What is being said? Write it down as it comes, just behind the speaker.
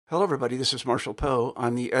Hello, everybody. This is Marshall Poe.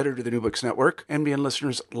 I'm the editor of the New Books Network. NBN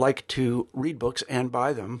listeners like to read books and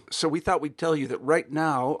buy them. So we thought we'd tell you that right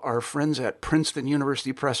now, our friends at Princeton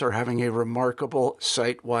University Press are having a remarkable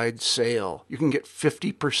site-wide sale. You can get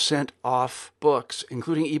 50% off books,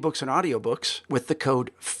 including ebooks and audiobooks, with the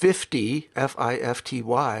code 50,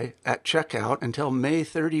 F-I-F-T-Y, at checkout until May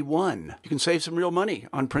 31. You can save some real money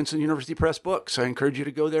on Princeton University Press books. I encourage you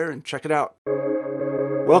to go there and check it out.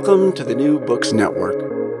 Welcome to the New Books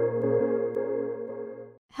Network.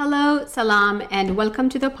 Hello, salam, and welcome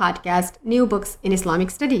to the podcast New Books in Islamic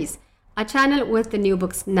Studies, a channel with the New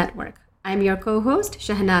Books Network. I'm your co-host,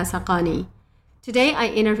 Shahnaz Haqqani. Today, I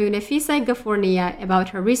interview Nafisa Ghafournia about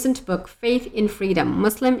her recent book, Faith in Freedom,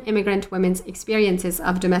 Muslim Immigrant Women's Experiences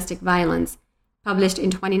of Domestic Violence, published in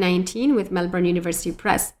 2019 with Melbourne University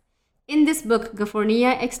Press. In this book,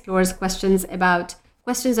 Ghafournia explores questions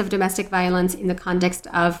of domestic violence in the context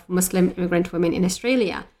of Muslim immigrant women in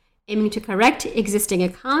Australia, aiming to correct existing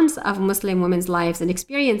accounts of Muslim women's lives and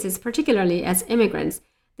experiences, particularly as immigrants.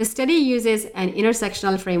 The study uses an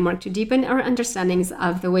intersectional framework to deepen our understandings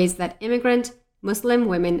of the ways that immigrant Muslim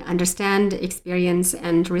women understand, experience,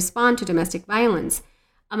 and respond to domestic violence.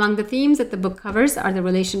 Among the themes that the book covers are the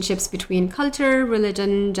relationships between culture,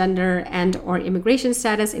 religion, gender, and/or immigration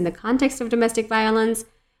status in the context of domestic violence.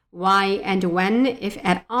 Why and when, if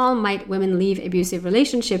at all, might women leave abusive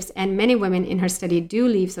relationships? And many women in her study do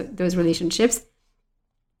leave those relationships.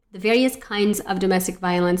 The various kinds of domestic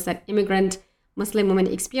violence that immigrant Muslim women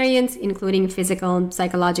experience, including physical,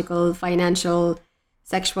 psychological, financial,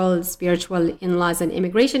 sexual, spiritual, in-laws, and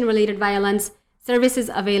immigration-related violence, services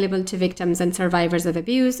available to victims and survivors of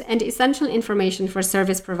abuse, and essential information for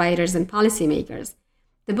service providers and policymakers.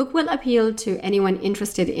 The book will appeal to anyone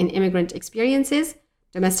interested in immigrant experiences,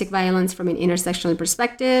 domestic violence from an intersectional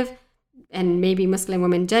perspective, and maybe Muslim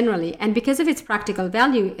women generally. And because of its practical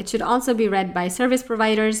value, it should also be read by service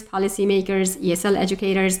providers, policymakers, ESL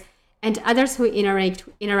educators, and others who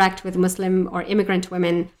interact with Muslim or immigrant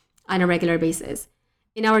women on a regular basis.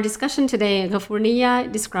 In our discussion today,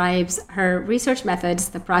 Ghafournia describes her research methods,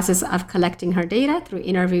 the process of collecting her data through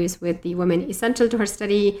interviews with the women essential to her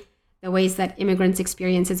study, the ways that immigrants'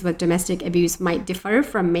 experiences with domestic abuse might differ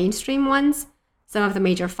from mainstream ones, some of the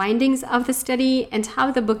major findings of the study, and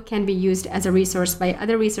how the book can be used as a resource by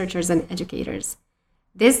other researchers and educators.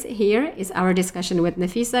 This here is our discussion with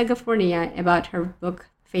Nafisa Ghafournia about her book,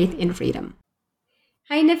 Faith in Freedom.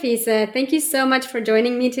 Hi, Nafisa. Thank you so much for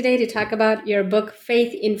joining me today to talk about your book,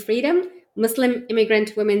 Faith in Freedom, Muslim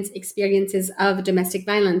Immigrant Women's Experiences of Domestic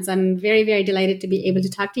Violence. I'm very, very delighted to be able to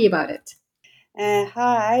talk to you about it.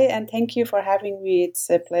 Hi, and thank you for having me. It's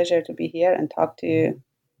a pleasure to be here and talk to you.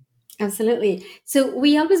 Absolutely. So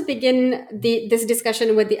we always begin this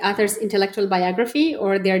discussion with the author's intellectual biography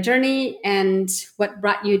or their journey and what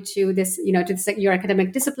brought you to this, your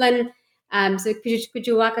academic discipline. So could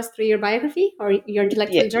you walk us through your biography or your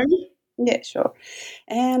intellectual journey? Yeah, sure.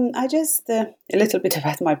 I just a little bit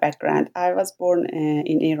about my background. I was born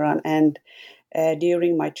in Iran, and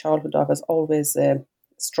during my childhood, I was always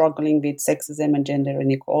struggling with sexism and gender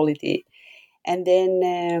inequality. And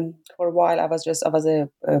then for a while, I was a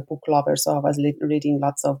book lover, so I was reading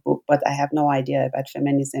lots of books, but I have no idea about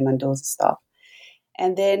feminism and those stuff.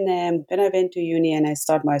 And then when I went to uni and I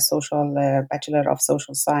started my Bachelor of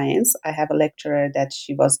Social Science, I have a lecturer that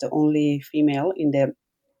she was the only female in the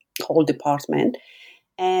whole department.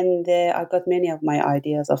 And I got many of my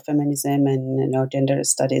ideas of feminism and gender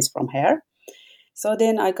studies from her. So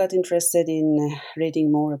then I got interested in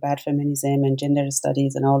reading more about feminism and gender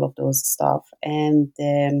studies and all of those stuff. And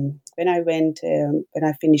when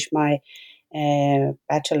I finished my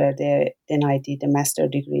bachelor there, then I did a master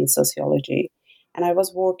degree in sociology. And I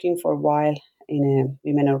was working for a while in a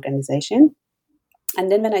women organization.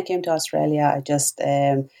 And then when I came to Australia, I just,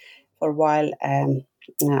 for a while, I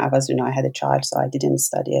was, I had a child, so I didn't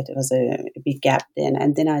study it. It was a big gap then.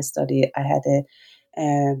 And then I had a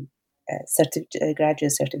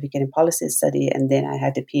graduate certificate in policy study, and then I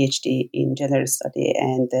had a PhD in gender study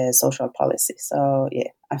and social policy. So yeah,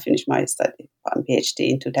 I finished my study PhD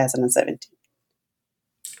in 2017.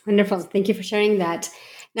 Wonderful. Thank you for sharing that.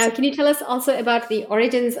 Now, can you tell us also about the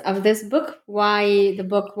origins of this book? Why the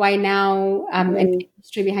book? Why now? And the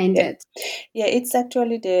history behind it? Yeah, it's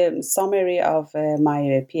actually the summary of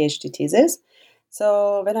my PhD thesis.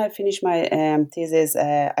 So when I finish my thesis,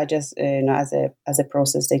 I just as a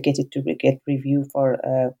process, they get it to get review for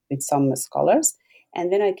with some scholars, and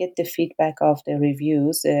when I get the feedback of the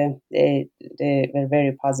reviews, they were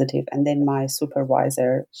very positive. And then my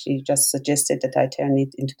supervisor, she just suggested that I turn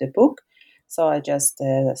it into the book. So I just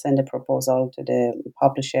sent a proposal to the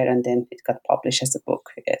publisher, and then it got published as a book.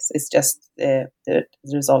 Yes, it's just the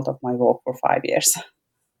result of my work for 5 years.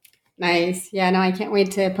 Nice. Yeah, no, I can't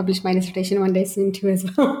wait to publish my dissertation one day soon too as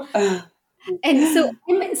well.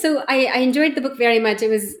 And so I enjoyed the book very much. It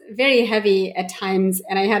was very heavy at times,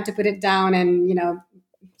 and I had to put it down and,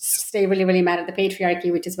 stay really, really mad at the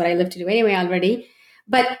patriarchy, which is what I live to do anyway already.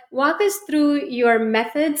 But walk us through your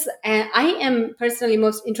methods. And I am personally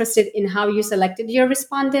most interested in how you selected your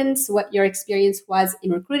respondents, what your experience was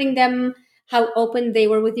in recruiting them, how open they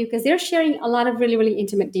were with you, because they're sharing a lot of really, really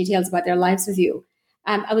intimate details about their lives with you.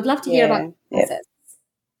 I would love to hear about the process.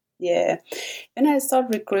 Yeah. When I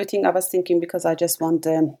started recruiting, I was thinking because I just want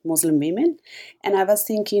Muslim women. And I was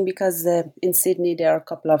thinking because in Sydney, there are a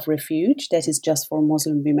couple of refuge that is just for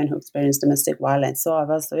Muslim women who experience domestic violence. So I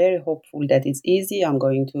was very hopeful that it's easy. I'm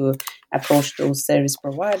going to approach those service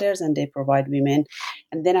providers and they provide women.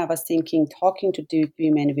 And then I was thinking talking to the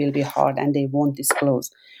women will be hard and they won't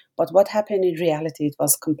disclose. But what happened in reality, it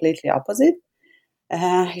was completely opposite.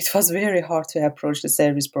 It was very hard to approach the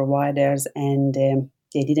service providers, and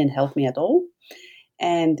they didn't help me at all.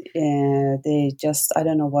 And they just, I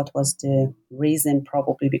don't know what was the reason,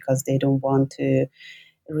 probably because they don't want to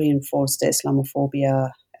reinforce the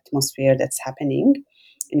Islamophobia atmosphere that's happening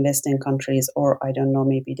in Western countries, or I don't know,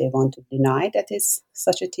 maybe they want to deny that is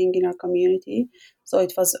such a thing in our community. So I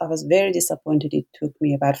was very disappointed. It took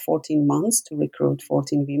me about 14 months to recruit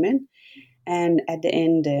 14 women. And at the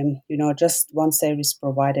end, just one service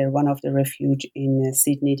provider, one of the refuge in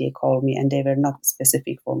Sydney, they called me, and they were not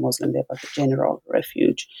specific for Muslim, they were the general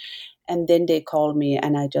refuge. And then they called me,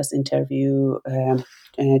 and I just interviewed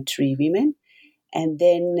 3 women. And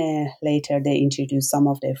then later they introduced some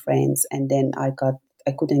of their friends, and then I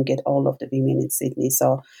couldn't get all of the women in Sydney,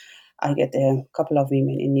 so I get a couple of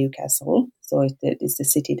women in Newcastle. So it's the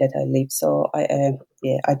city that I live. So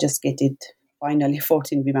I just get it. Finally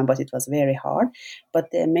 14 women, but it was very hard.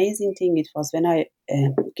 But the amazing thing it was when I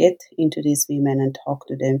get into these women and talk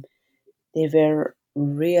to them, they were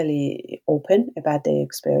really open about their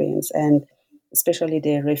experience, and especially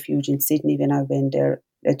their refuge in Sydney. When I went there,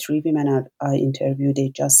 the 3 women I interviewed, they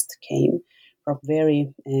just came from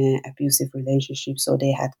very abusive relationships, so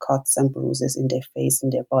they had cuts and bruises in their face,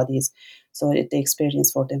 in their bodies. So the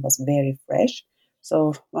experience for them was very fresh.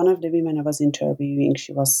 So one of the women I was interviewing,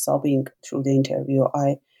 she was sobbing through the interview.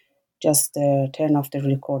 I just turned off the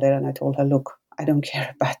recorder and I told her, look, I don't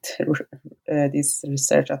care about this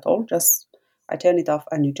research at all. Just I turn it off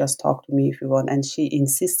and you just talk to me if you want. And she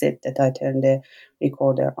insisted that I turn the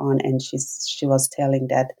recorder on, and she was telling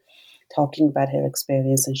that talking about her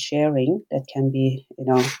experience and sharing that can be,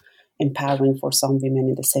 empowering for some women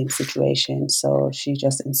in the same situation. So she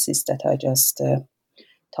just insists that I just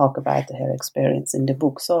talk about her experience in the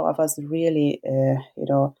book. So I was really,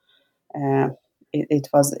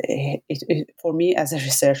 for me as a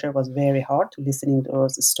researcher, was very hard to listening to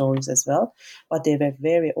those stories as well. But they were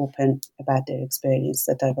very open about their experience,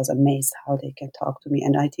 that I was amazed how they can talk to me.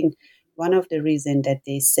 And I think one of the reasons that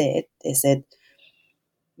they said,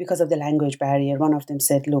 because of the language barrier, one of them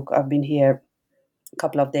said, look, I've been here a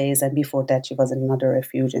couple of days, and before that she was in another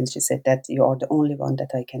refuge, and she said that you are the only one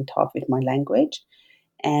that I can talk with my language.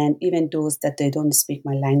 And even those that they don't speak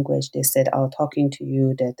my language, they said, talking to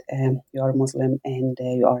you that you are Muslim and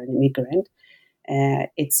you are an immigrant.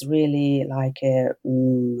 It's really like a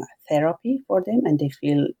therapy for them, and they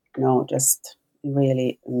feel, just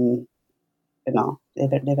really, they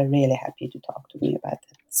were really happy to talk to me about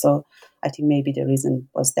it. So I think maybe the reason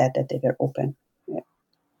was that they were open. Yeah.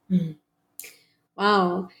 Mm.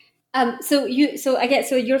 Wow. So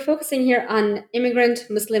you're focusing here on immigrant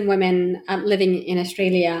Muslim women living in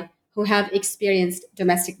Australia who have experienced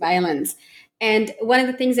domestic violence. And one of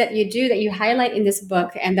the things that you highlight in this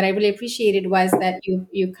book, and that I really appreciated, was that you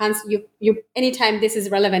anytime this is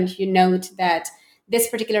relevant, you note that this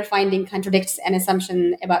particular finding contradicts an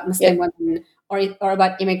assumption about Muslim women or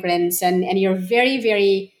about immigrants, and you're very,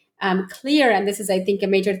 very clear, and this is, I think, a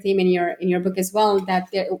major theme in your book as well,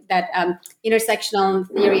 that intersectional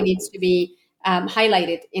theory needs to be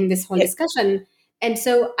highlighted in this whole discussion. And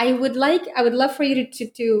so I would love for you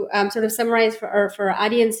to sort of summarize for our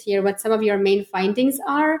audience here what some of your main findings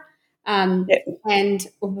are, and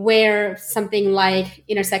where something like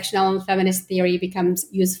intersectional feminist theory becomes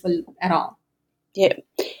useful at all. Yeah,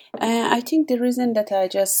 I think the reason that I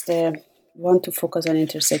just want to focus on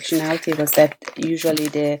intersectionality was that usually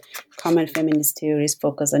the common feminist theories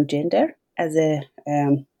focus on gender as a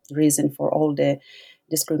reason for all the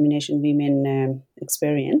discrimination women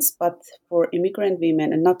experience. But for immigrant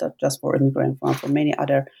women, and not just for immigrant, for many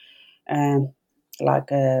other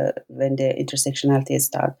when the intersectionality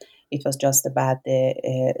started, it was just about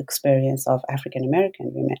the experience of African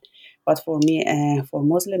American women. But for me, for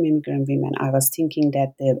Muslim immigrant women, I was thinking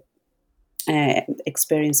that the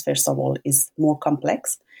experience, first of all, is more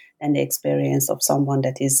complex than the experience of someone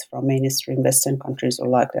that is from mainstream Western countries, or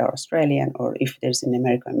like they're Australian, or if there's an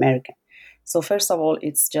American. So first of all,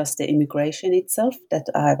 it's just the immigration itself that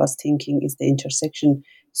I was thinking is the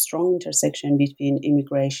strong intersection between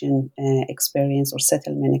immigration experience or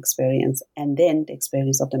settlement experience, and then the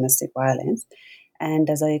experience of domestic violence. And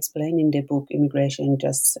as I explained in the book, immigration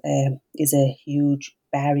just is a huge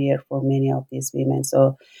barrier for many of these women.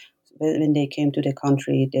 So when they came to the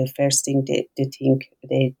country, the first thing they think,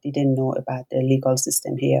 they didn't know about the legal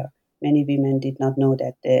system here. Many women did not know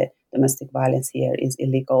that the domestic violence here is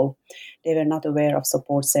illegal. They were not aware of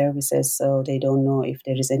support services, so they don't know if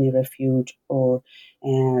there is any refuge, or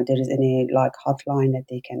there is any like hotline that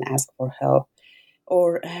they can ask for help.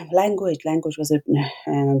 Or language. Language was a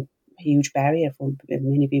huge barrier for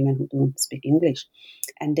many women who don't speak English.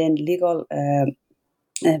 And then legal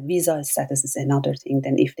visa status is another thing.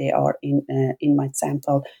 Then if they are in my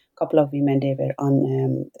sample, a couple of women, they were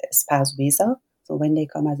on spouse visa. So when they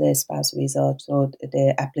come as a spouse visa, so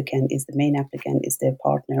the main applicant is their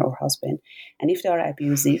partner or husband. And if they are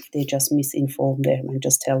abusive, they just misinform them and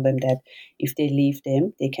just tell them that if they leave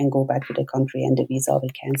them, they can go back to the country and the visa will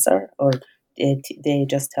cancel. Or they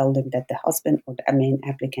just tell them that the husband or the main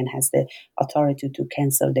applicant has the authority to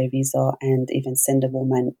cancel their visa and even send the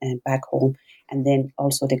woman back home. And then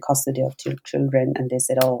also the custody of children. And they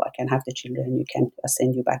said, oh, I can have the children, you can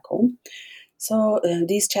send you back home. So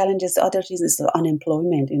these challenges, the other thing is the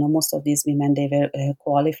unemployment. Most of these women, they were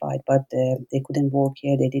qualified, but they couldn't work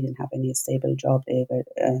here. They didn't have any stable job. They were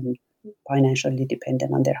financially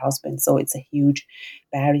dependent on their husband. So it's a huge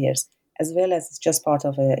barriers, as well as it's just part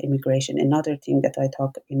of immigration. Another thing that I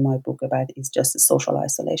talk in my book about is just the social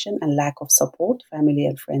isolation and lack of support. Family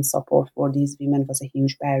and friends support for these women was a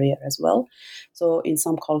huge barrier as well. So in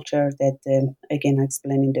some culture that, again, I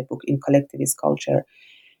explain in the book, in collectivist culture,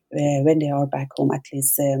 when they are back home, at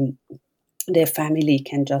least their family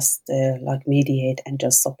can just mediate and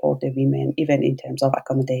just support the women, even in terms of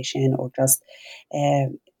accommodation, or just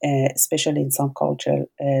especially in some culture,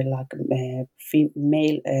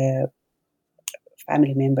 female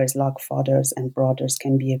family members like fathers and brothers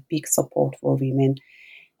can be a big support for women.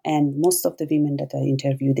 And most of the women that I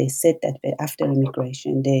interviewed, they said that after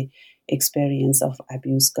immigration, the experience of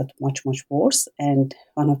abuse got much, much worse. And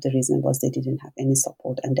one of the reasons was they didn't have any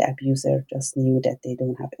support, and the abuser just knew that they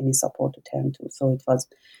don't have any support to turn to. So it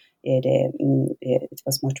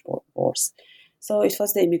was much worse. So it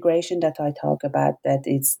was the immigration that I talk about, that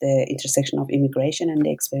it's the intersection of immigration and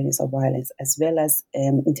the experience of violence, as well as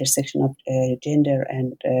intersection of gender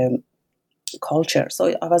and culture.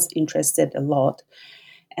 So I was interested a lot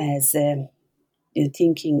as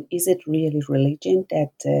thinking, is it really religion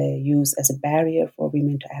that used as a barrier for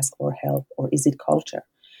women to ask for help, or is it culture?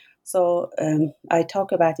 So I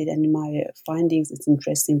talk about it, and in my findings, it's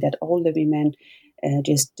interesting that all the women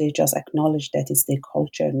they just acknowledge that it's their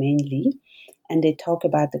culture mainly, and they talk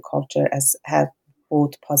about the culture as have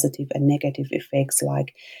both positive and negative effects.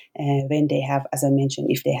 Like when they have, as I mentioned,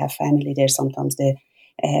 if they have family there, sometimes the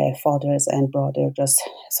fathers and brothers just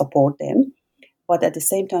support them. But at the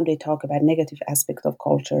same time, they talk about negative aspects of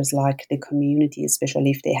cultures, like the community,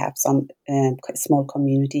 especially if they have some small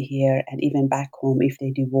community here, and even back home, if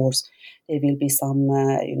they divorce, there will be some,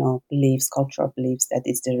 beliefs, cultural beliefs that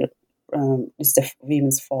it's the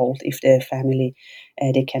women's fault if the family,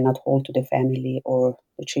 they cannot hold to the family, or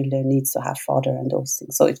the children needs to have father and those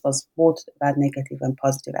things. So it was both bad, negative, and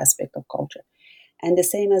positive aspect of culture, and the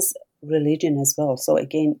same as religion as well. So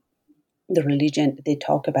again, the religion, they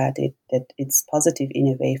talk about it, that it's positive in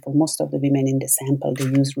a way. For most of the women in the sample, they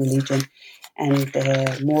use religion and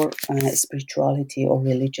more spirituality or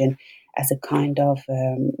religion as a kind of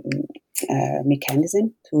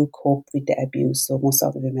mechanism to cope with the abuse. So most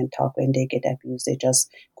of the women talk, when they get abused, they just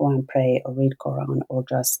go and pray or read Quran, or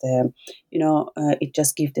just, it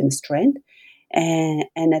just gives them strength.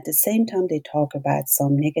 And at the same time, they talk about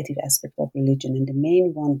some negative aspect of religion. And the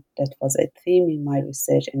main one that was a theme in my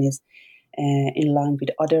research, and is in line with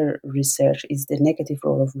other research, is the negative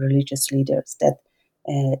role of religious leaders. That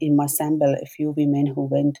in my sample, a few women who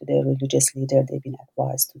went to their religious leader, they've been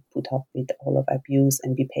advised to put up with all of abuse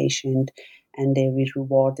and be patient, and they will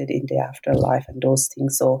rewarded in the afterlife and those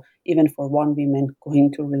things. So even for one woman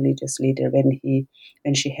going to religious leader,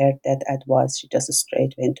 when she heard that advice, she just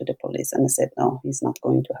straight went to the police and said, no, he's not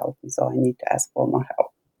going to help me, so I need to ask for more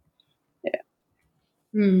help. Yeah.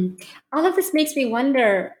 All of this makes me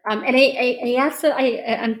wonder, and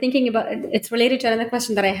I'm thinking about, it's related to another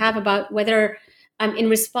question that I have about whether, in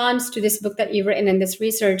response to this book that you've written and this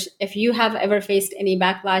research, if you have ever faced any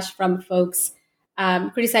backlash from folks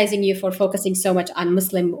criticizing you for focusing so much on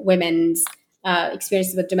Muslim women's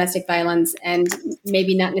experiences with domestic violence and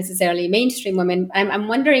maybe not necessarily mainstream women. I'm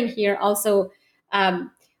wondering here also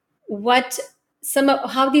what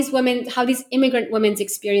how these immigrant women's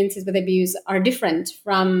experiences with abuse are different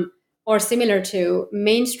from or similar to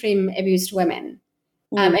mainstream abused women.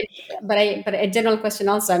 Mm. But a general question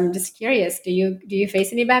also. I'm just curious. Do you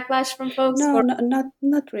face any backlash from folks? No,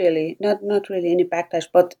 not really, not really any backlash.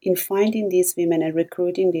 But in finding these women and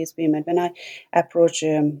recruiting these women, when I approach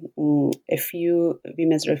a few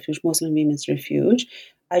women's refuge, Muslim women's refuge,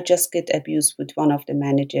 I just get abused with one of the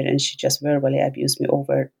manager, and she just verbally abused me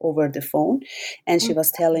over the phone, and she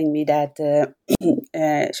was telling me that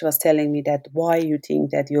why you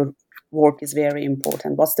think that your work is very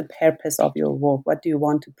important. What's the purpose of your work? What do you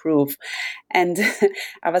want to prove? And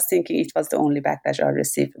I was thinking it was the only backlash I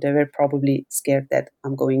received. They were probably scared that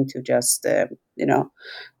I'm going to just,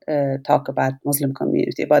 talk about Muslim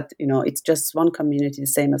community. But, it's just one community, the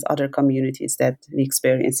same as other communities that we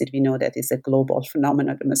experience it. We know that it's a global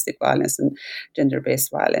phenomenon, domestic violence and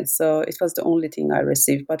gender-based violence. So it was the only thing I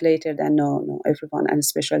received. But later then, no, everyone, and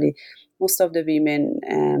especially most of the women,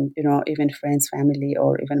 even friends, family,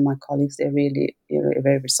 or even my colleagues, they're really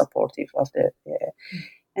very supportive of the...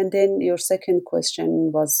 And then your second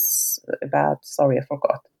question was about, sorry, I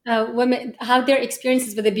forgot. Women, how their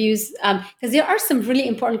experiences with abuse, because there are some really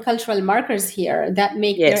important cultural markers here that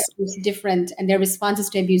make their abuse different and their responses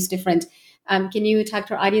to abuse different. Can you talk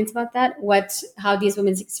to our audience about that? How these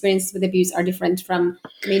women's experiences with abuse are different from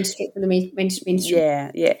mainstream?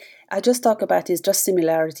 Yeah. I just talk about is just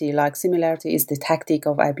similarity. Like similarity is the tactic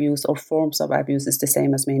of abuse or forms of abuse is the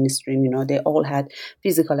same as mainstream. They all had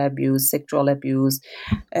physical abuse, sexual abuse,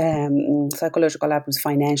 psychological abuse,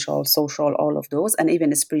 financial, social, all of those, and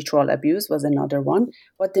even spiritual abuse was another one.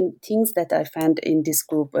 But the things that I found in this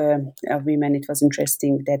group of women, it was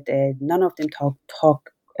interesting that none of them talk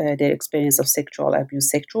their experience of sexual abuse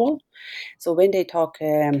sexual. So when they talk,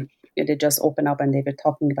 they just open up and they were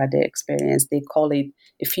talking about their experience. They call it,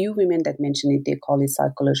 a few women that mention it, they call it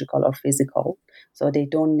psychological or physical. So they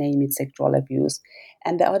don't name it sexual abuse.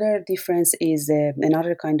 And the other difference is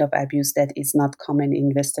another kind of abuse that is not common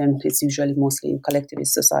in Western. It's usually mostly in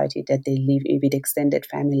collectivist society that they live with extended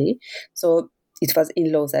family. So it was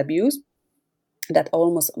in-laws abuse. That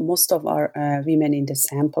almost most of our women in the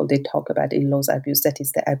sample, they talk about in-laws abuse. That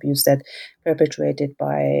is the abuse that perpetrated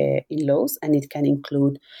by in-laws, and it can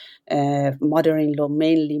include mother-in-law,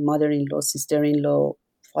 mainly mother-in-law, sister-in-law,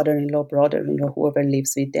 father-in-law, brother-in-law, whoever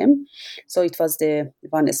lives with them. So it was the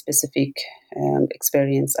one specific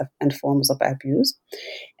experience and forms of abuse.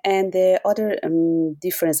 And the other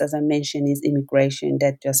difference, as I mentioned, is immigration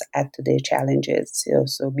that just add to their challenges.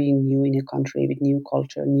 So being new in a country with new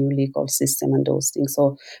culture, new legal system, and those things.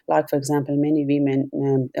 So, like for example, many women,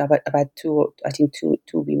 about two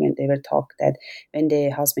women, they were talked that when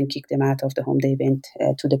their husband kicked them out of the home, they went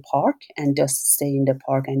to the park and just stay in the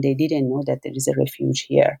park, and they didn't know that there is a refuge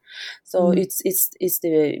here. So it's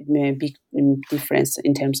the big difference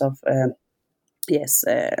in terms of.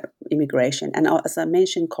 Immigration. And as I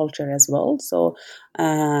mentioned, culture as well. So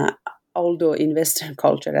although in Western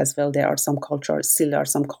culture as well, there are some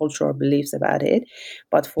cultural beliefs about it.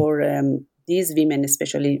 But for these women,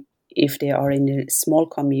 especially if they are in a small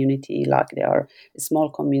community, like they are a small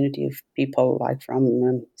community of people like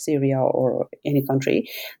from Syria or any country.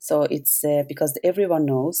 So it's because everyone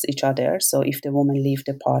knows each other. So if the woman leaves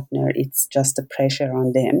the partner, it's just the pressure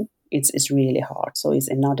on them. It's really hard. So it's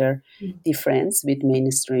another difference with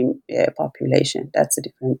mainstream population. That's the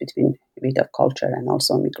difference between a bit of culture and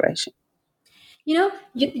also migration.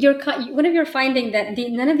 One of your findings that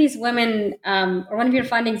none of these women, or one of your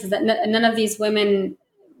findings is that none of these women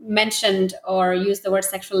mentioned or used the word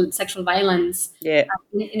sexual violence. Yeah.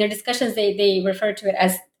 In their discussions, they refer to it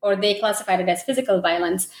as, or they classified it as physical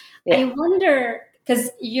violence. Yeah. I wonder,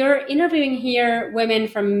 because you're interviewing here women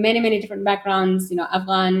from many, many different backgrounds,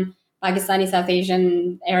 Afghan, Pakistani, South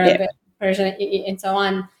Asian, Arab, Persian, and so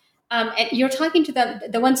on. And you're talking to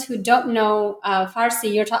the ones who don't know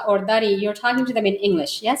Farsi or Dari, you're talking to them in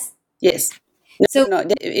English, yes? Yes.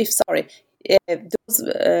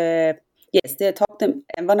 Yes, they talk them.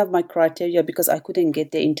 And one of my criteria, because I couldn't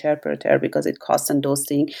get the interpreter because it costs and those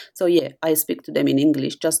things. So I speak to them in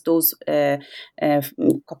English. Just those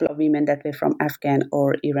couple of women that were from Afghan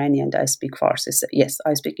or Iranian that I speak Farsi. So yes,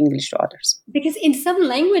 I speak English to others. Because in some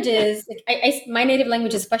languages, my native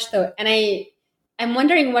language is Pashto, and I I'm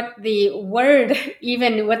wondering what the word,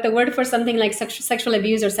 even what the word for something like sexual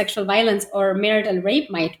abuse or sexual violence or marital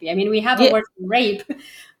rape might be. I mean, we have a Yeah, word for rape,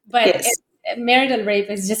 but yes, marital rape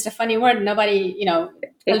is just a funny word. Nobody, culturally,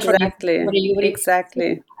 exactly, would.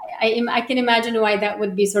 exactly. I can imagine why that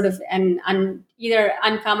would be sort of either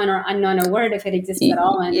uncommon or unknown a word if it exists at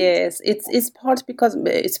all. And Yes, it's part because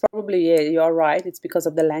it's probably, yeah, you're right. It's because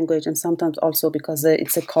of the language, and sometimes also because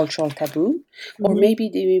it's a cultural taboo, or Mhm. maybe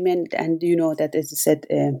the women. And you know that, as you said,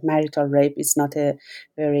 marital rape is not a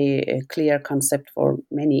very clear concept for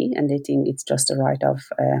many, and they think it's just a right of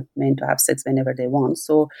men to have sex whenever they want.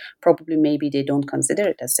 So probably maybe they don't consider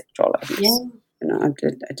it as sexual abuse. Yeah. I'm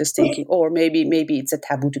just thinking, or maybe it's a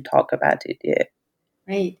taboo to talk about it. Yeah.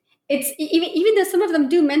 Right. It's even though some of them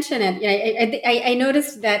do mention it. I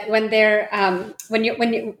noticed that when they're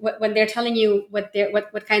telling you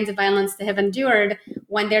what kinds of violence they have endured,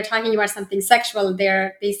 when they're talking about something sexual,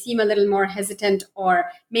 they seem a little more hesitant, or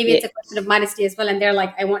maybe Yeah. it's a question of modesty as well, and they're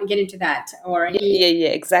like, I won't get into that, or Yeah,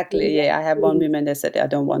 exactly. Yeah, I have one woman that said, I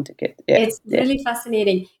don't want to get. Yeah, It's yeah, really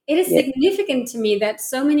fascinating. It is yeah, significant to me that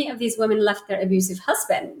so many of these women left their abusive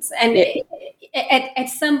husbands, and yeah. at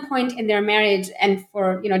some point in their marriage, and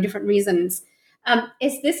for different reasons.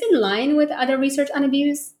 Is this in line with other research on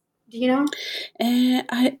abuse? Do you know?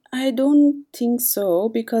 I don't think so,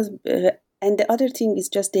 because and the other thing is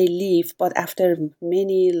just they leave, but after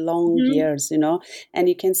many long Mhm. years, and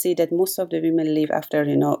you can see that most of the women leave after,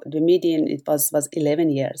 the median it was 11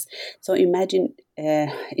 years. So imagine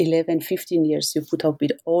 11, 15 years you put up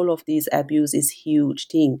with all of these abuse is huge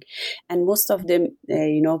thing, and most of them,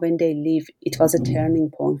 when they leave, it was a turning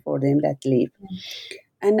point for them that leave.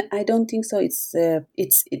 And I don't think so.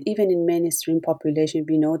 Even in mainstream population,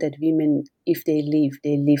 we know that women, if they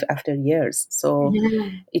leave after years. So Yeah.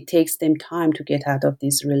 it takes them time to get out of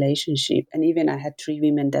this relationship. And even I had 3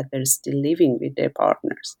 women that were still living with their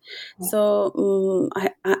partners. So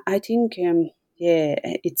I think, yeah,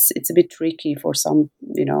 it's a bit tricky for some,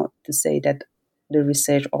 to say that the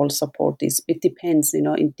research all support this. It depends,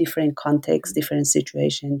 in different contexts, different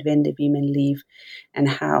situations, when the women leave and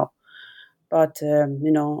how. But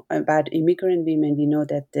about immigrant women, we know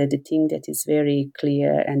that the thing that is very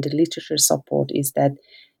clear, and the literature support, is that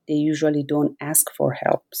they usually don't ask for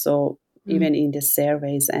help. So Mm. even in the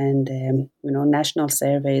surveys and national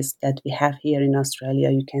surveys that we have here in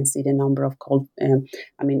Australia, you can see the number of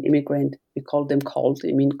immigrant. We call them CALD.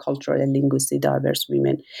 I mean, cultural and linguistically diverse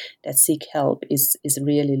women that seek help is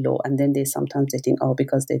really low. And then they think, oh,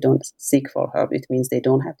 because they don't seek for help, it means they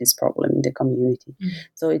don't have this problem in the community.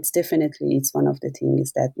 So it's one of the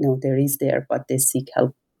things that, no, there is there, but they seek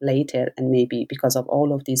help later, and maybe because of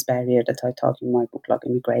all of these barriers that I talk in my book, like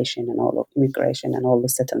immigration and all the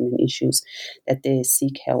settlement issues, that they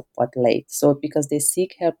seek help but late. So because they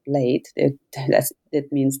seek help late, that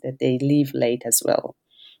means that they leave late as well.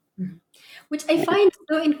 Which I find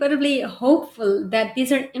so incredibly hopeful that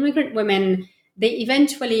these are immigrant women.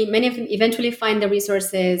 Many of them eventually find the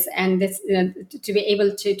resources and this, to be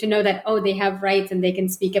able to know that, oh, they have rights and they can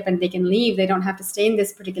speak up and they can leave. They don't have to stay in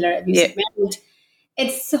this particular Yeah. abusive marriage.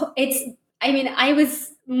 I mean, I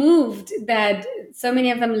was moved that so many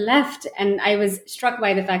of them left, and I was struck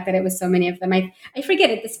by the fact that it was so many of them. I forget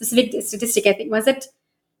it, the specific statistic. I think, was it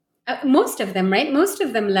most of them, right? Most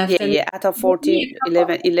of them Yeah, left, and yeah. Out of 14,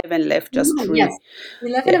 11 left, just yes, 3.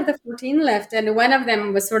 11 Yeah, of the 14 left, and one of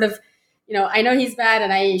them was sort of, I know he's bad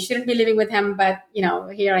and I shouldn't be living with him, but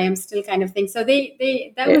here I am still, kind of thing. So that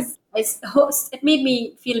yeah, was, it made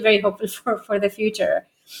me feel very hopeful for the future.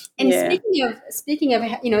 And yeah.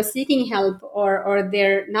 speaking of seeking help, or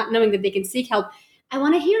they're not knowing that they can seek help, I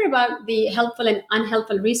want to hear about the helpful and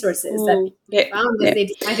unhelpful resources that people Yeah, found as yeah. they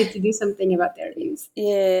decided to do something about their abuse.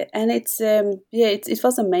 Yeah, and it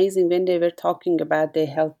was amazing when they were talking about the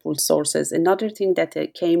helpful sources. Another thing that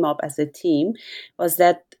came up as a theme was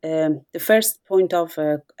that the first point of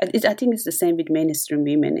I think it's the same with mainstream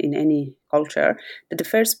women in any culture, that the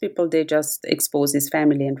first people they just expose is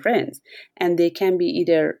family and friends, and they can be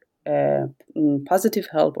either positive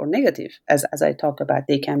help or negative. As I talk about,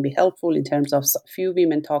 they can be helpful in terms of few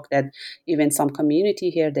women talk that even some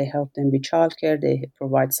community here, they help them with childcare, they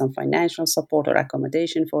provide some financial support or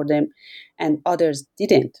accommodation for them, and others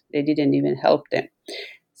didn't. They didn't even help them.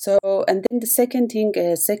 So, and then the second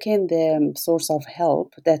source of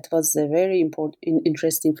help that was very important,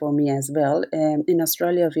 interesting for me as well. In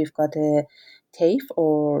Australia, we've got a TAFE,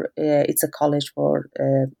 or it's a college for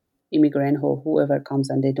immigrant or whoever comes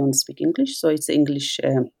and they don't speak English. So it's English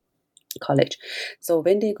college. So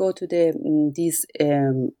when they go to these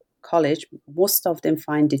college, most of them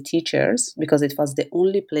find the teachers, because it was the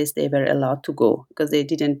only place they were allowed to go, because they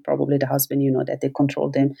didn't, probably the husband, that they control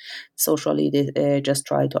them socially, they just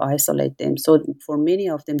try to isolate them. So for many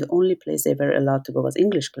of them, the only place they were allowed to go was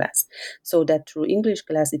English class. So that through English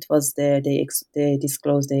class, it was they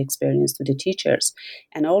disclosed their experience to the teachers.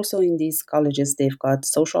 And also in these colleges, they've got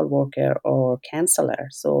social worker or counselor.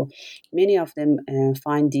 So many of them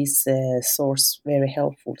find this source very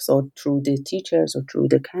helpful. So through the teachers or through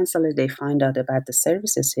the counselor, they find out about the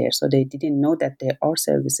services here. So they didn't know that there are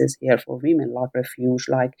services here for women, like refuge,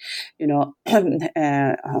 like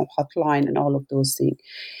hotline and all of those things.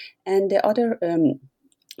 And the other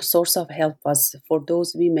source of help was for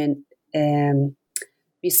those women.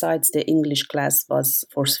 Besides the English class, was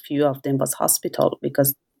for few of them was hospital,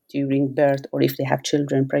 because during birth or if they have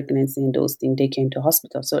children, pregnancy and those things, they came to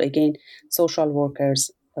hospital. So again, social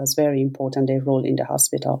workers was very important, their role in the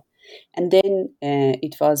hospital. And then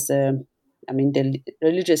it was, the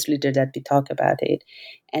religious leader that we talk about it.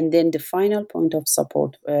 And then the final point of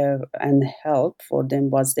support and help for them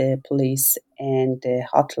was the police and the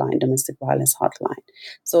hotline, domestic violence hotline.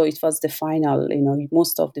 So it was the final,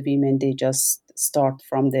 most of the women, they just start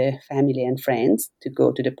from the family and friends to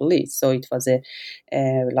go to the police. So it was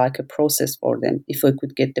like a process for them, if we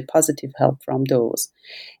could get the positive help from those.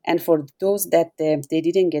 And for those that they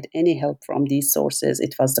didn't get any help from these sources,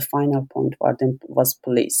 it was the final point for them was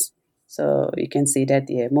police. So you can see that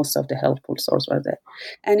most of the helpful sources were there.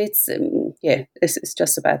 And it's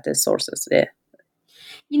just about the sources there.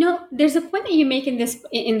 There's a point that you make in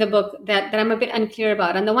the book that I'm a bit unclear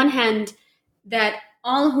about. On the one hand, that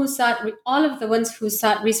all of the ones who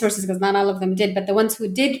sought resources, because not all of them did, but the ones who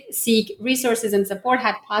did seek resources and support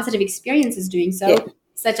had positive experiences doing so,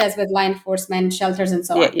 such as with law enforcement, shelters, and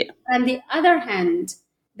so on. Yeah. On the other hand,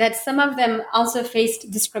 that some of them also faced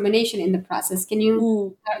discrimination in the process. Can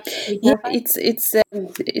you clarify? It's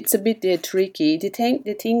a bit tricky. The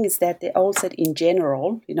thing is that they all said in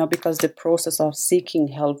general, because the process of seeking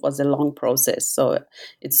help was a long process. So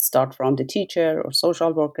it starts from the teacher or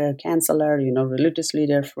social worker, counselor, religious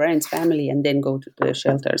leader, friends, family, and then go to the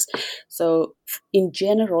shelters. So in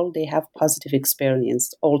general, they have positive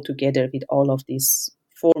experience altogether with all of these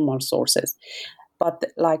formal sources. But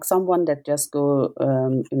like someone that just go,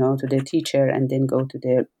 to the teacher and then go to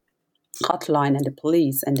the hotline and the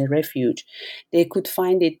police and the refuge, they could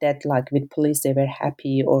find it that like with police they were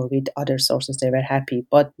happy, or with other sources they were happy.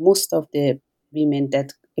 But most of the women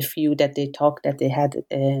a few that they talked that they had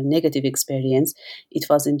a negative experience, it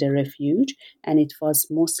was in the refuge, and it was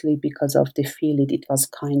mostly because of they feel it was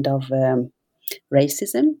kind of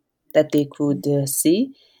racism that they could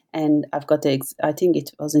see. And I've got I think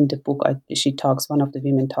it was in the book, one of the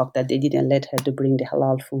women talked that they didn't let her to bring the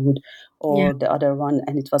halal food or the other one.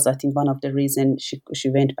 And it was, I think, one of the reasons she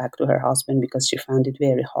went back to her husband, because she found it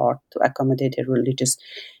very hard to accommodate her religious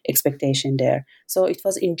expectation there. So it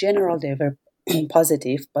was in general, they were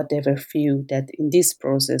positive, but there were few that in this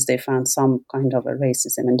process, they found some kind of a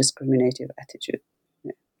racism and discriminative attitude.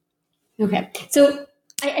 Yeah. Okay. So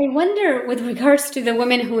I wonder, with regards to the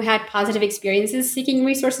women who had positive experiences seeking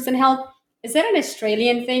resources and help, is that an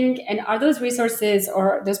Australian thing? And are those resources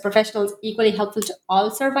or those professionals equally helpful to all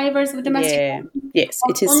survivors of domestic violence? Yes,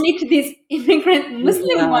 it is. Only to these immigrant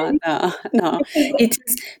Muslim ones? No. It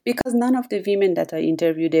is because none of the women that I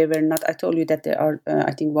interviewed, they were not. I told you that there are,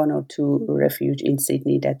 I think, 1 or 2 refuge in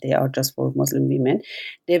Sydney that they are just for Muslim women.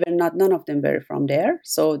 They were not. None of them were from there.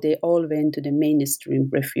 So they all went to the mainstream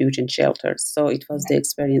refuge and shelters. So it was the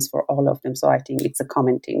experience for all of them. So I think it's a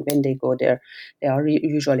common thing. When they go there, they are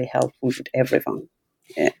usually helpful to everyone.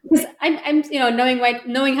 Yeah. Because I'm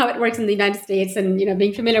knowing how it works in the United States, and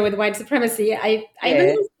being familiar with white supremacy, I'm a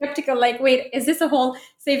little skeptical. Like, wait, is this a whole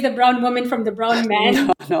save the brown woman from the brown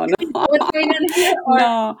man? No. What's going on here? Or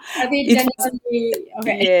no, are they genuinely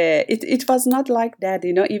okay? Yeah, it was not like that.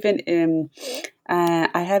 Even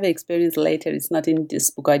I have experience later. It's not in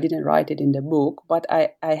this book. I didn't write it in the book, but I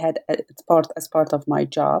had as part of my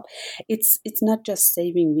job. It's not just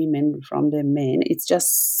saving women from the men. It's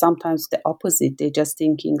just sometimes the opposite. They're just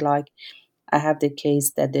thinking like, I have the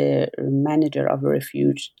case that the manager of a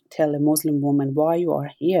refuge tell a Muslim woman, why you are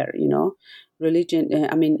here, religion,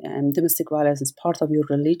 domestic violence is part of your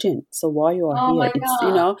religion. So why you are here?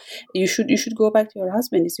 It's, you should go back to your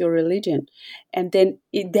husband. It's your religion. And then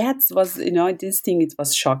this thing, it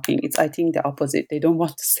was shocking. It's, I think, the opposite. They don't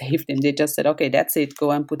want to save them. They just said, okay, that's it.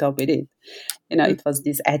 Go and put up with it. It was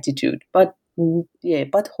this attitude. But Yeah,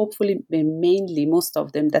 but hopefully, mainly most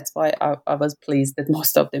of them. That's why I was pleased that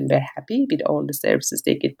most of them were happy with all the services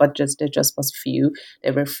they get. But there just was few.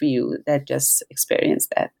 There were few that just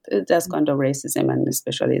experienced that. That's kind of racism and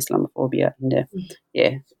especially Islamophobia in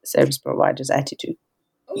the service providers' attitude.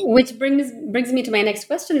 Which brings me to my next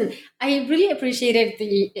question. I really appreciated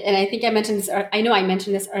and I think I mentioned this. I know I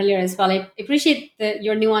mentioned this earlier as well. I appreciate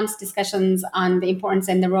your nuanced discussions on the importance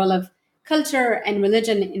and the role of culture and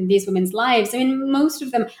religion in these women's lives. I mean, most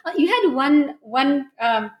of them. You had one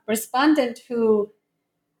respondent who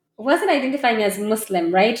wasn't identifying as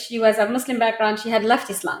Muslim, right? She was of Muslim background. She had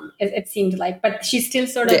left Islam, it seemed like, but she still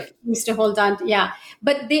sort of used to hold on. Yeah,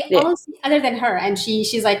 but they all see other than her, and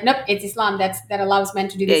she's like, nope, it's Islam that allows men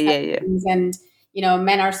to do these kind of things, and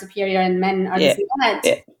men are superior and men are this and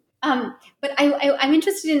that. But I'm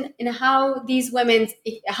interested in how these women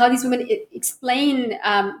explain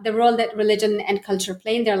the role that religion and culture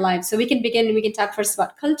play in their lives. So we can talk first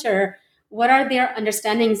about culture. What are their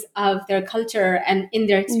understandings of their culture and in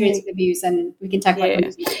their experience with abuse? And we can talk about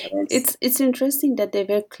religion afterwards. It's interesting that they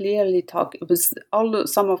were clearly talking. It was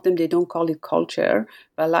some of them, they don't call it culture,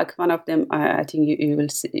 but like one of them, I think you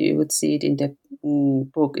would see it in the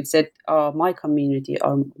book. It said my community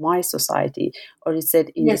or my society, or it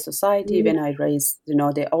said in the society when I raised,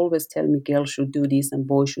 they always tell me girls should do this and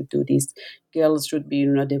boys should do this. Girls should be,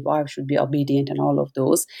 the wife should be obedient and all of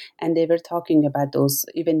those. And they were talking about those,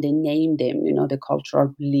 even they named them, the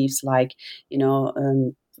cultural beliefs like,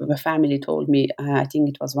 the family told me, I think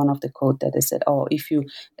it was one of the quote that they said, if you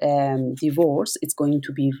divorce, it's going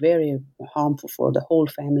to be very harmful for the whole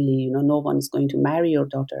family. No one is going to marry your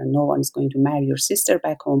daughter and no one is going to marry your sister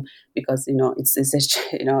back home because, it's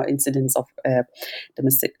incidents of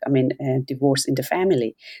domestic, divorce in the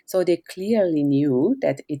family. So they clearly knew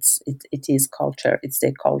that it is culture. It's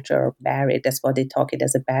their culture barrier. That's why they talk it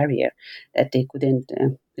as a barrier, that they couldn't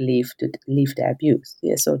leave the abuse.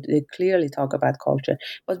 Yeah, so they clearly talk about culture.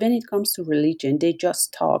 But when it comes to religion, they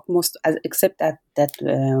just talk except that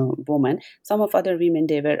woman. Some of other women,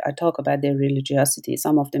 I talk about their religiosity.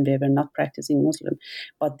 Some of them, they were not practicing Muslim,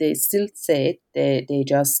 but they still say they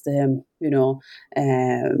just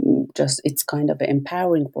just it's kind of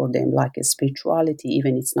empowering for them, like a spirituality,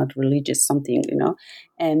 even it's not religious something,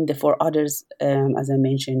 and for others, as I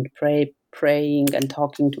mentioned, praying and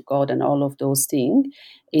talking to God and all of those things,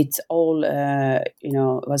 it's all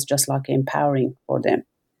was just like empowering for them.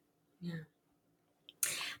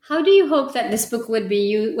 How do you hope that this book will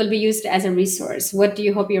be used as a resource? What do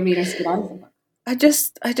you hope your readers get out of the book? I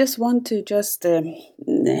just want to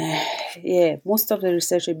most of the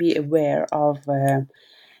researchers be aware of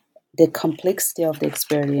the complexity of the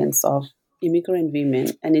experience of immigrant women,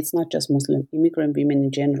 and it's not just Muslim, immigrant women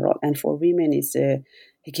in general. And for women, it's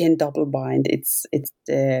again double bind. It's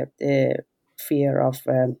the fear of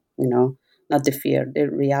not the fear, the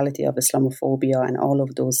reality of Islamophobia and all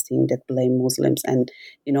of those things that blame Muslims. And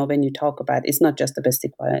when you talk about, it's not just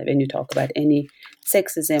domestic violence. When you talk about any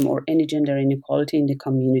sexism or any gender inequality in the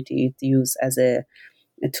community, it's used as a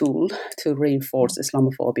tool to reinforce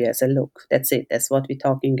Islamophobia as a look. That's it. That's what we're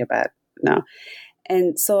talking about now.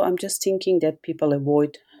 And so I'm just thinking that people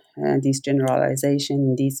avoid these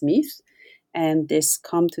generalization, these myths, and just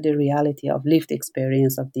come to the reality of lived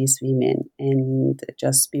experience of these women and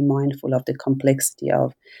just be mindful of the complexity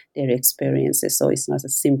of their experiences. So it's not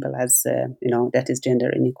as simple as, that is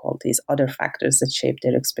gender inequality. It's other factors that shape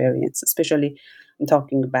their experience, especially I'm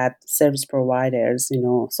talking about service providers,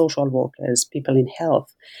 social workers, people in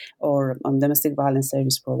health, or domestic violence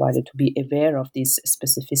service provider, to be aware of this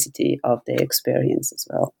specificity of their experience as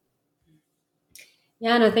well.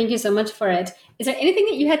 Yeah, no, thank you so much for it. Is there anything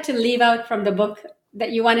that you had to leave out from the book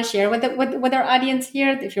that you want to share with our audience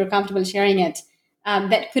here, if you're comfortable sharing it,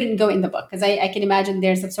 that couldn't go in the book? Because I can imagine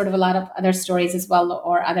there's sort of a lot of other stories as well,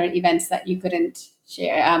 or other events that you couldn't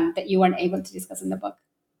share, that you weren't able to discuss in the book.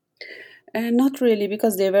 Not really,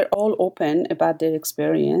 because they were all open about their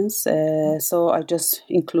experience. So I just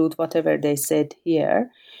include whatever they said here.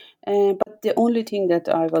 But the only thing that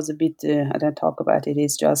I was a bit, I don't talk about it,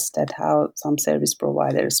 is just that how some service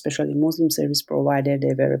providers, especially Muslim service provider,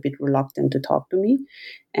 they were a bit reluctant to talk to me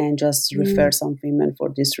and just refer some women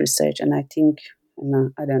for this research. And I think,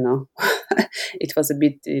 I don't know, it was a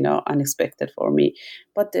bit, unexpected for me.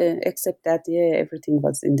 But except that, everything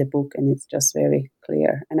was in the book and it's just very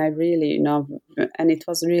clear. And I really, and it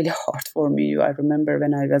was really hard for me. I remember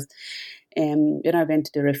when I went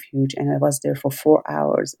to the refuge and I was there for 4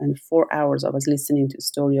 hours, and 4 hours I was listening to the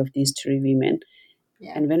story of these three women.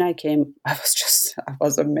 Yeah. And when I came, I was just I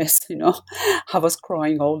was a mess, I was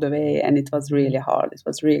crying all the way, and it was really hard. It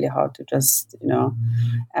was really hard to just,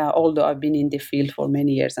 although I've been in the field for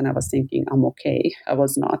many years and I was thinking I'm okay, I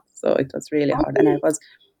was not. So it was really hard. And I was,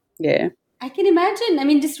 yeah. I can imagine. I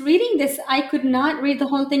mean, just reading this, I could not read the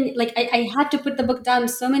whole thing. Like, I had to put the book down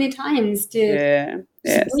so many times to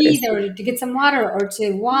breathe or to get some water or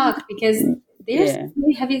to walk, because there's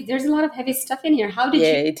really heavy. There's a lot of heavy stuff in here. How did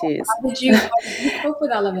you cope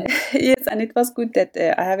with all of it? Yes, and it was good that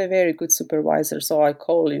I have a very good supervisor. So I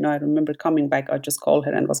call, I remember coming back, I just called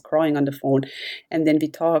her and was crying on the phone, and then we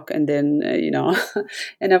talk, and then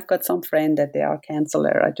and I've got some friend that they are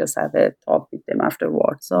counselor. I just have a talk with them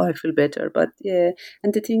afterwards, so I feel better. But yeah,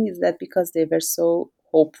 and the thing is that because they were so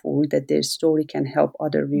hopeful that their story can help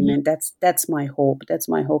other women, that's my hope. That's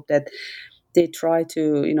my hope, that they try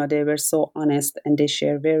to, they were so honest and they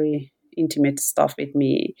share very intimate stuff with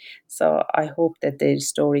me. So I hope that their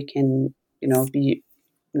story can, be,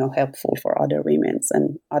 helpful for other women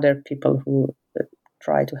and other people who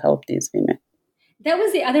try to help these women. That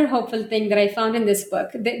was the other hopeful thing that I found in this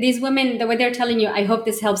book. These women, the way they're telling you, I hope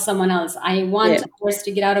this helps someone else. I want others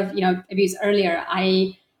to get out of, abuse earlier.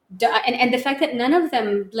 And the fact that none of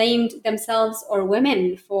them blamed themselves or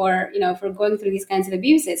women for going through these kinds of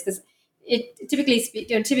abuses, because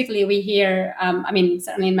typically we hear,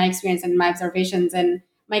 certainly in my experience and my observations and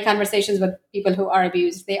my conversations with people who are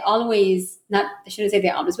abused, they always, I shouldn't say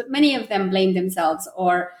they always, but many of them blame themselves,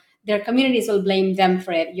 or their communities will blame them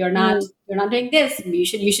for it. You're not doing this. You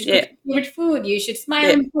should cook your favorite food. You should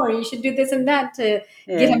smile more. You should do this and that to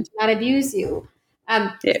get him to not abuse you.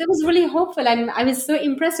 That was really hopeful. I was so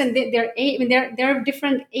impressed. And they're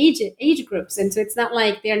different age groups, and so it's not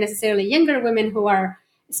like they're necessarily younger women who are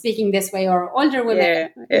speaking this way or older women.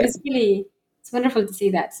 It's wonderful to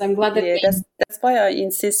see that. So I'm glad that that's why I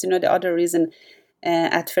insist. The other reason,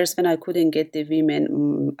 at first when I couldn't get the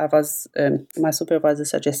women, I was my supervisor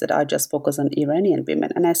suggested I just focus on Iranian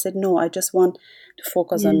women, and I said no, I just want to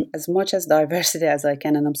focus on as much as diversity as I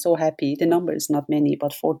can, and I'm so happy. The number is not many,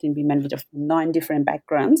 but 14 women with 9 different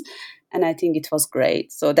backgrounds. And I think it was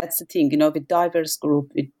great. So that's the thing, with diverse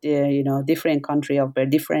group, with different country of birth,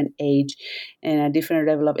 different age, and a different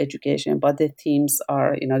level of education. But the themes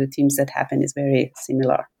are, the themes that happen is very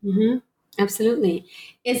similar. Mm-hmm. Absolutely.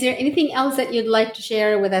 Is there anything else that you'd like to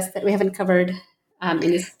share with us that we haven't covered in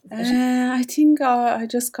this discussion? I think I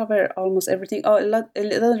just covered almost everything.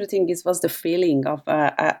 Another thing was the feeling of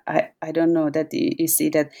I don't know, that you see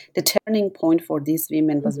that the turning point for these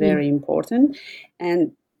women was very important.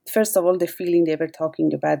 And first of all, the feeling they were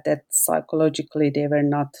talking about, that psychologically they were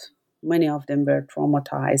not, many of them were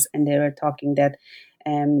traumatized, and they were talking that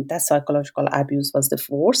that psychological abuse was the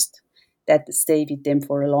worst, that stayed with them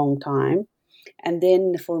for a long time. And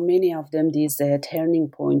then for many of them, this turning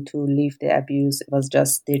point to leave the abuse was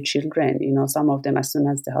just their children. Some of them, as soon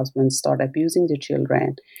as the husband start abusing the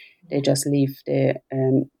children, they just leave the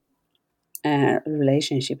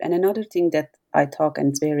relationship. And another thing that I talk, and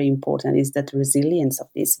it's very important, is that resilience of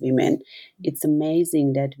these women. It's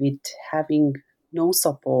amazing that with having no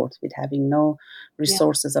support, with having no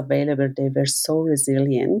resources available, they were so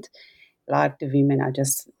resilient. Like the women,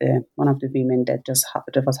 one of the women that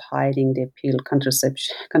was hiding the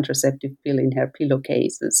contraceptive pill in her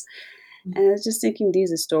pillowcases. And I was just thinking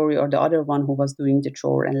this story, or the other one who was doing the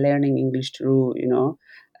chore and learning English through,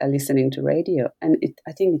 listening to radio. And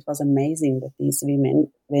I think it was amazing that these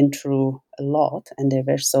women went through a lot, and they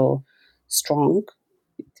were so strong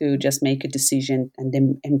to just make a decision and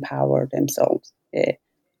then empower themselves. Yeah.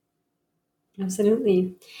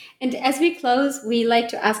 Absolutely. And as we close, we like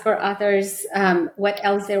to ask our authors what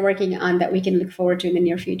else they're working on that we can look forward to in the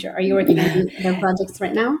near future. Are you working on their projects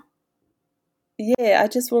right now? Yeah, I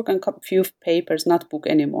just work on a few papers, not book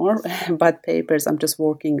anymore, but papers. I'm just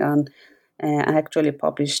working on, I actually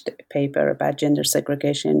published a paper about gender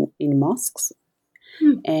segregation in mosques.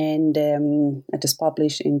 And I just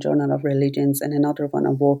published in Journal of Religions, and another one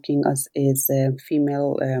I'm working as is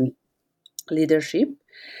female leadership.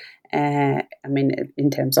 In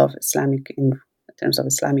terms of Islamic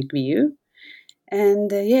view,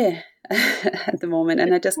 and at the moment,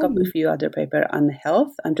 and I just got a few other papers on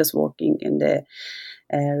health. I'm just working in the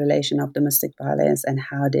relation of domestic violence and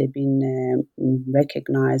how they've been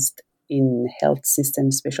recognized in health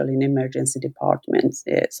systems, especially in emergency departments.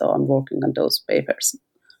 So I'm working on those papers.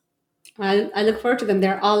 I look forward to them.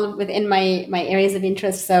 They're all within my areas of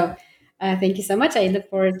interest. So thank you so much. I look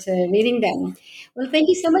forward to reading them. Well, thank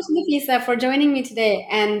you so much, Nafisa, for joining me today.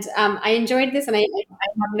 And I enjoyed this, and I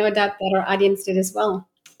have no doubt that our audience did as well.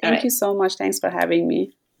 Thank you so much. Thanks for having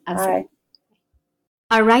me. Absolutely. Bye.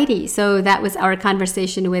 Alrighty, so that was our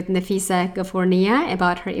conversation with Nafisa Ghafournia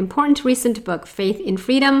about her important recent book, Faith in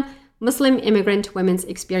Freedom, Muslim Immigrant Women's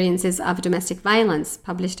Experiences of Domestic Violence,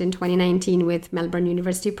 published in 2019 with Melbourne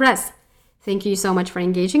University Press. Thank you so much for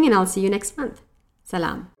engaging, and I'll see you next month.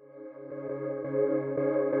 Salam.